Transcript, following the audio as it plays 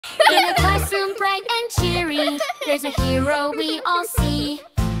In a classroom bright and cheery, there's a hero we all see,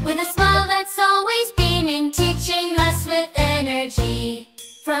 with a smile that's always beaming, teaching us with energy.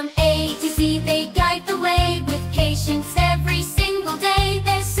 From A to Z they guide the way, with patience every single day.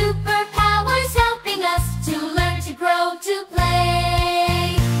 Their superpowers helping us to learn, to grow, to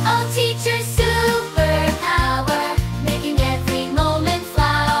play. Oh, teacher's superpower, making every moment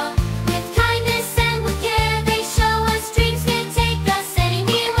flower. With kindness and with care they show us dreams can take us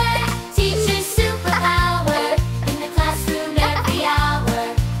anywhere. Teacher's superpower, in the classroom every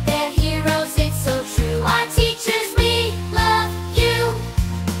hour. They're heroes, it's so true. Our teachers, we love you.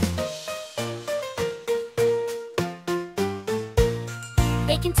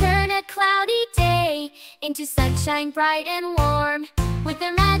 They can turn a cloudy day into sunshine bright and warm. With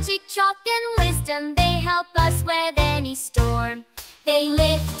their magic chalk and wisdom, they help us weather any storm. They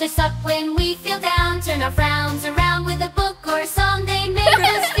lift us up when we feel down, turn our frowns around with a book or a song. They make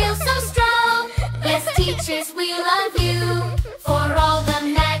us feel so strong. Yes, teachers, we love you for all the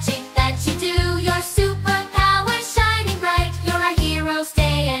magic that you do. Your superpower shining bright, you're our heroes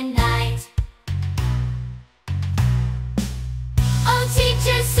day and night. Oh,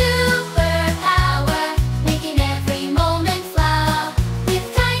 teacher's superpower, making every moment flower. With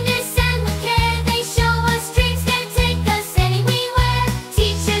kindness and with care they show us dreams can take us anywhere.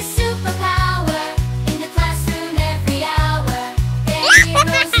 Teacher's superpower, in the classroom every hour. They're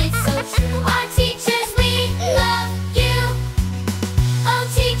heroes, it's so true. Our teachers, we love you. Oh,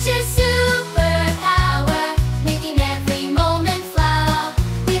 teacher's superpower, making every moment flower.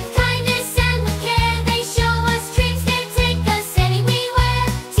 With kindness and with care they show us dreams can take us anywhere.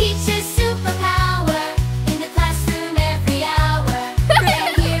 Teacher's superpower, in the classroom every hour.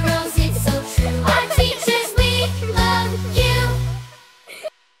 They're heroes, it's so true. Our teachers, we love you.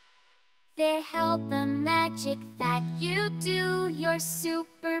 They help the magic that you do. You're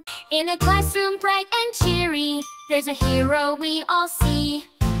super. In a classroom bright and cheery, there's a hero we all see,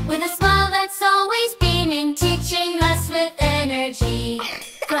 with a smile that's always beaming, teaching us with energy.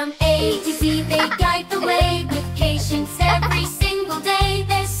 From A to Z they guide the way, with patience every single day.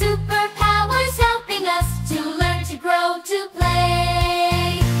 Their superpowers helping us to learn, to grow, to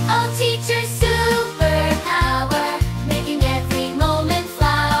play. Oh, teacher's superpower, making every moment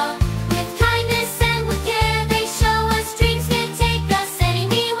flower. With kindness and with care they show us dreams can take us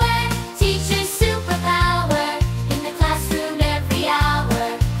anywhere. Teacher's superpower, in the classroom every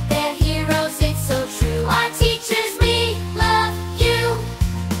hour. They're heroes, it's so true. Our teachers, we love you.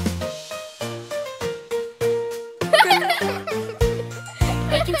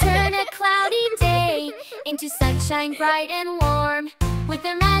 They can turn a cloudy day into sunshine bright and warm. With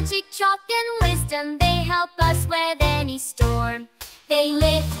their magic chalk and wisdom, they help us weather any storm. They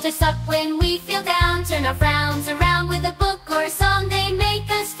lift us up when we feel down, turn our frowns around with a book or a song. They make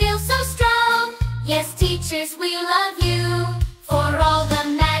us feel so strong. Yes, teachers, we love you for all the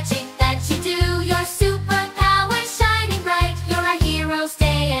magic that you do. Your superpower shining bright, you're our heroes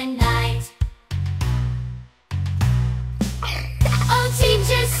day and night. Oh,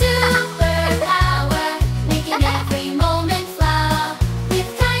 teacher's superpower, making every moment flower. With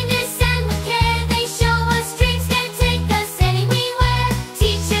kindness and with care they show us dreams can take us anywhere.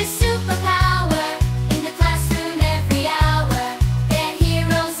 Teacher's superpower, in the classroom every hour. They're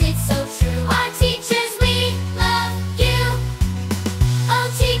heroes, it's so true. Our teachers, we love you. Oh,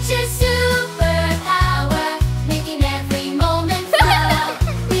 teacher's superpower, making every moment flower.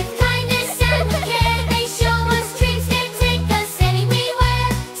 With kindness and with care they show us dreams can take us anywhere.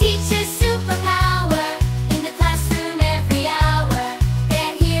 Teacher's superpower, in the classroom every hour.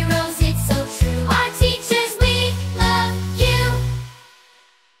 They're heroes, it's so true. Our teachers, we love you.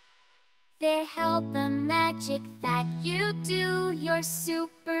 They help the magic that you do. You're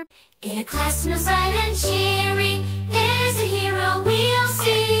super. In a classroom bright and cheery, there's a hero we all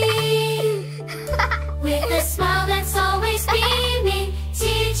see, with a smile that's always beaming,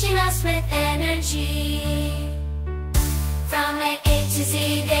 teaching us with energy. From A to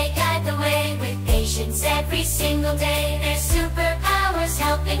Z they guide the way, with patience every single day. Their superpowers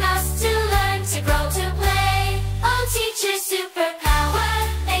helping us to learn, to grow, to play. Oh, teacher's superpower,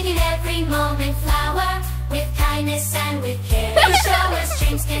 making every moment flower. With kindness and with care they show us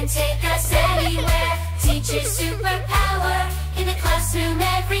dreams can take us anywhere. Teacher's superpower, in the classroom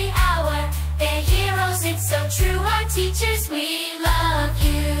every hour. They're heroes, it's so true. Our teachers, we love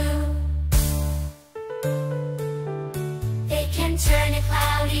you. They can turn a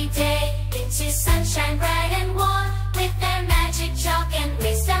cloudy day into sunshine bright and warm. With their magic chalk and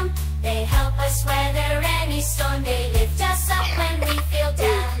wisdom, they help us weather any storm. They lift us up when we feel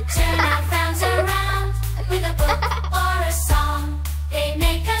down, turn our frowns around with a book or a song. They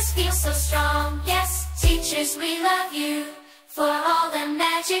make us feel so strong. Yes, teachers, we love you for all the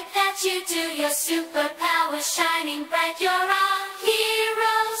magic that you do. Your superpower shining bright. You're our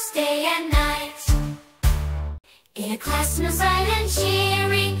heroes day and night. In a class no bright and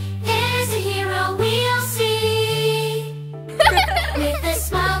cheery, there's a hero we all see. With a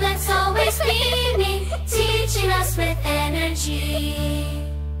smile that's always beaming, teaching us with energy.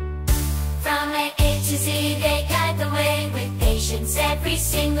 From A to Z, they guide the way with patience every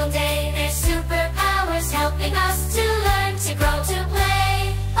single day. Their superpowers helping us to learn, to grow, to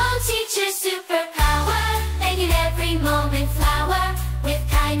play. Oh, teacher, superpower, making every moment flower. With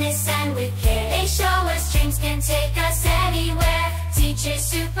kindness and with care, they show us dreams can take us anywhere. Teacher,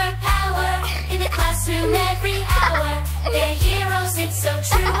 superpower, in the classroom every hour. They're heroes, it's so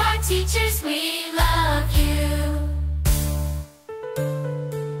true. Our teachers, we love you.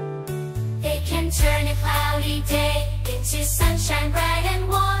 Turn a cloudy day into sunshine bright and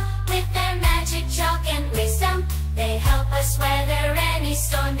warm. With their magic chalk and wisdom, they help us weather any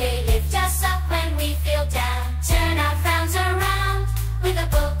storm. They lift us up when we feel down, turn our frowns around with a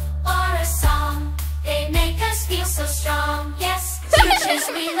book or a song. They make us feel so strong. Yes, teachers,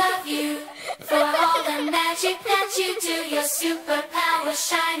 we love you for all the magic that you do. Your superpower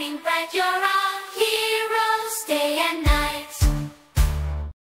shining bright. You're all